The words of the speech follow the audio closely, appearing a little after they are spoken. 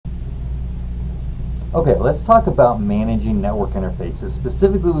Okay, let's talk about managing network interfaces.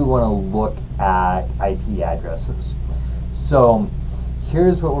 Specifically, we want to look at IP addresses. So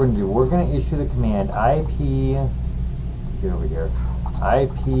here's what we're going to do. We're going to issue the command get over here,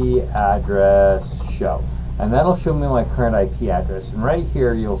 IP address show. And that'll show me my current IP address. And right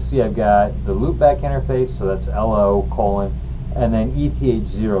here, you'll see I've got the loopback interface, so that's LO colon, and then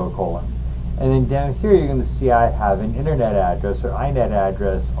ETH0 colon. And then down here, you're going to see I have an internet address or INET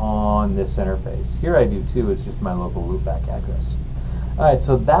address on this interface. Here I do too, it's just my local loopback address. Alright,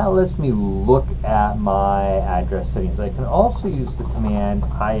 so that lets me look at my address settings. I can also use the command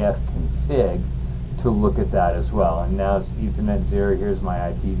ifconfig to look at that as well. And now it's Ethernet 0, here's my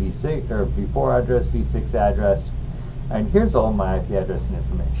IPv6 or v4 address, v6 address, and here's all my IP address and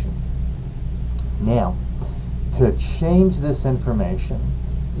information. Now, to change this information,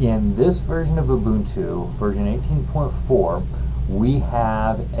 in this version of Ubuntu, version 18.4, we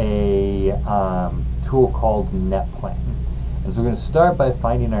have a tool called Netplan. And so we're going to start by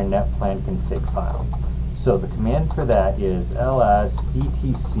finding our Netplan config file. So the command for that is ls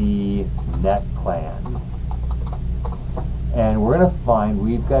etc netplan. And we're going to find,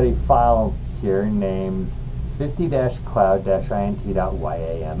 we've got a file here named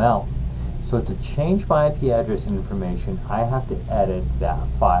 50-cloud-int.yaml. So to change my IP address information, I have to edit that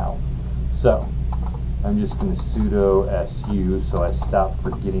file. So I'm just going to sudo su so I stop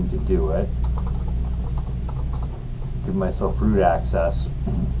forgetting to do it. Give myself root access.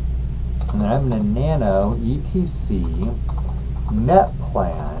 And then I'm going to nano etc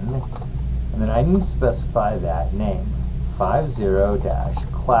netplan, and then I need to specify that name,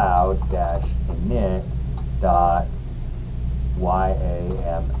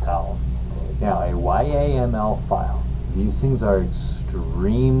 50-cloud-init.yaml. Now, a YAML file, these things are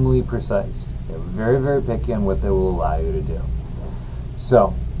extremely precise. They're very, very picky on what they will allow you to do.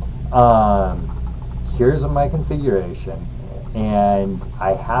 So, here's my configuration, and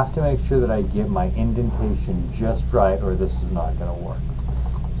I have to make sure that I get my indentation just right, or this is not going to work.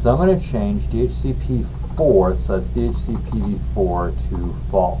 So I'm going to change DHCP4, so that's DHCPv4 to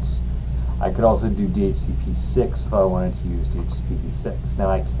false. I could also do DHCP6 if I wanted to use DHCPv6.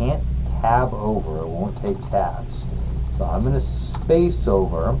 Now I can't tab over, it won't take tabs. So I'm going to space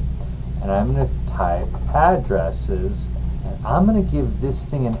over, and I'm going to type addresses, and I'm going to give this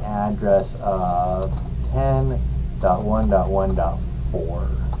thing an address of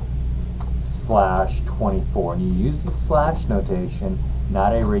 10.1.1.4/24. And you use the slash notation,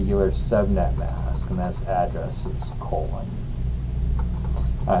 not a regular subnet mask, and that's addresses colon.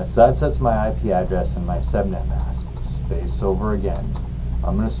 Alright, so that sets my IP address and my subnet mask. Space over again.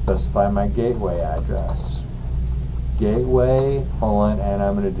 I'm going to specify my gateway address. Gateway colon, and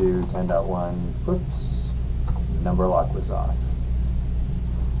I'm going to do 10.1. Whoops, number lock was off.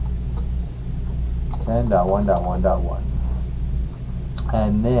 10.1.1.1.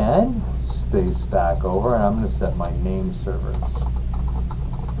 And then space back over, and I'm going to set my name servers.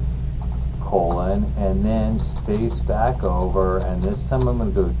 Colon, and then space back over, and this time I'm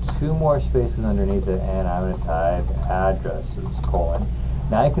going to go 2 more spaces underneath it, and I'm going to type addresses colon.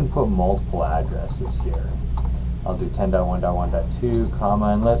 Now I can put multiple addresses here. I'll do 10.1.1.2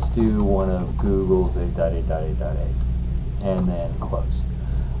 comma, and let's do one of Google's 8.8.8.8, and then close.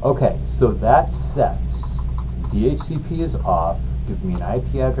 Okay, so that sets DHCP is off, gives me an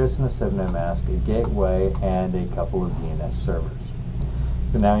IP address and a subnet mask, a gateway, and a couple of DNS servers.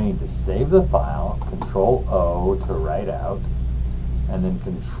 So now I need to save the file, Control O to write out, and then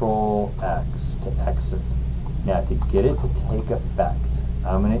Control X to exit. Now to get it to take effect,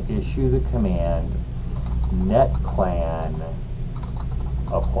 I'm going to issue the command netplan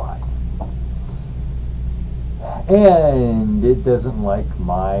apply. And it doesn't like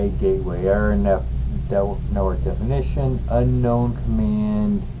my gateway error network definition, unknown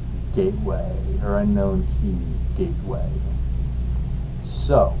command gateway, or unknown key gateway.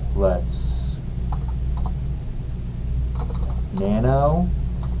 So let's nano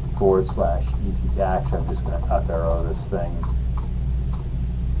 / etc. Actually, I'm just going to up arrow this thing.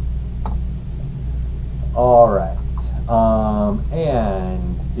 Alright,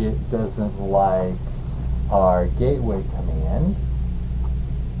 and it doesn't like our gateway command,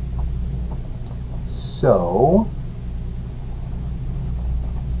 so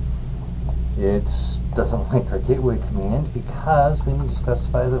it doesn't like our gateway command because we need to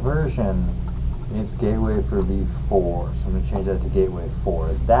specify the version. It's gateway for v4, so I'm going to change that to gateway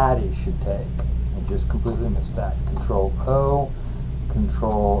 4. That it should take. I just completely missed that. Control O,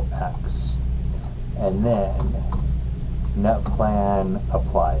 Control X, and then netplan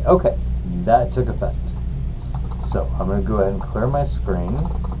apply. Okay, that took effect. So I'm going to go ahead and clear my screen,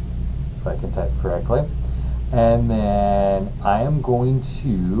 if I can type correctly. And then I am going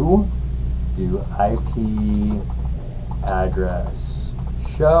to do IP address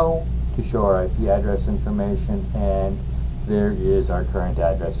show to show our IP address information, and there is our current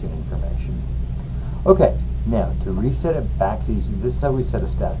addressing information. Okay, now to reset it back to, this is how we set a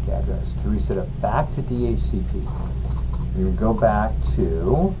static address. To reset it back to DHCP, we're going to go back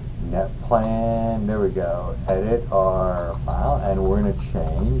to Netplan, there we go, edit our file, and we're going to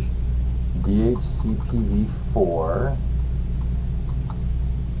change DHCP v4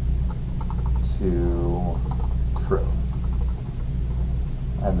 to true.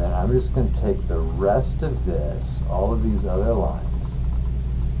 And then I'm just going to take the rest of this, all of these other lines,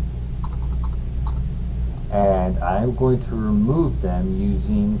 and I'm going to remove them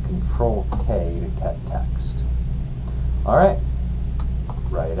using Control K to cut text. Alright,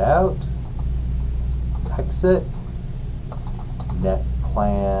 write out, exit,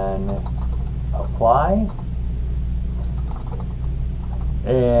 Netplan, apply,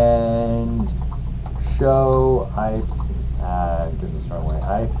 and show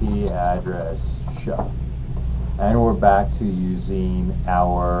IP address show. And we're back to using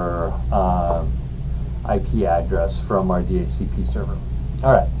our IP address from our DHCP server.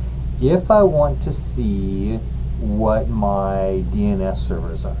 Alright, if I want to see what my DNS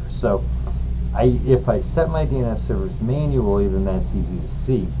servers are, so if I set my DNS servers manually, then that's easy to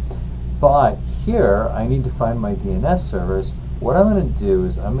see. But here, I need to find my DNS servers. What I'm going to do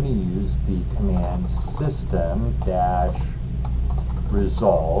is I'm going to use the command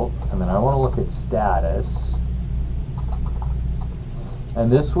system-resolve, and then I want to look at status,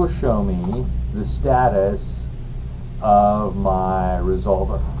 and this will show me the status of my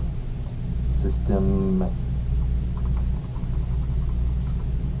resolver. System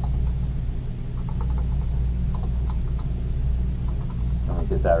let me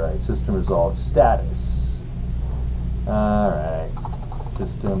get that right. System resolve status. Alright.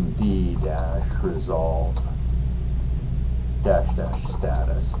 System d-resolve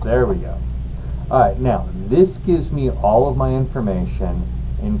status. There we go. Alright, now this gives me all of my information,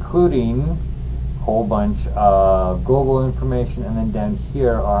 including a whole bunch of global information, and then down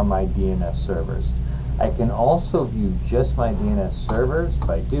here are my DNS servers. I can also view just my DNS servers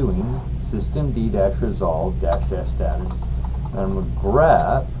by doing system d-resolve status, and I'm going to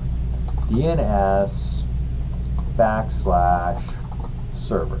grep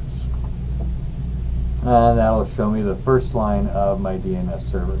DNS/servers. And that'll show me the first line of my DNS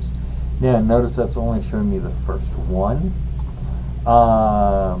servers. Now notice that's only showing me the first one.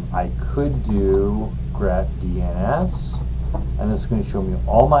 I could do grep DNS, and it's going to show me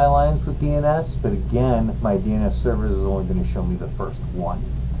all my lines with DNS, but again, my DNS servers is only going to show me the first one.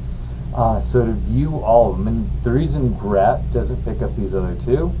 So to view all of them, and the reason grep doesn't pick up these other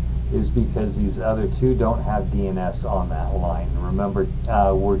two is because these other two don't have DNS on that line. Remember,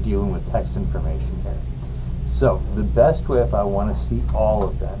 we're dealing with text information here. So the best way, if I want to see all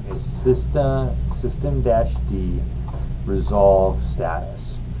of them, is system-d resolve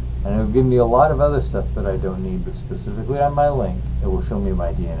status. And it'll give me a lot of other stuff that I don't need, but specifically on my link, it will show me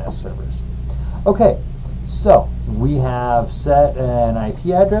my DNS servers. Okay, so we have set an IP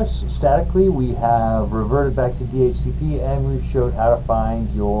address statically, we have reverted back to DHCP, and we've showed how to find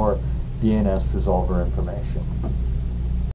your DNS resolver information.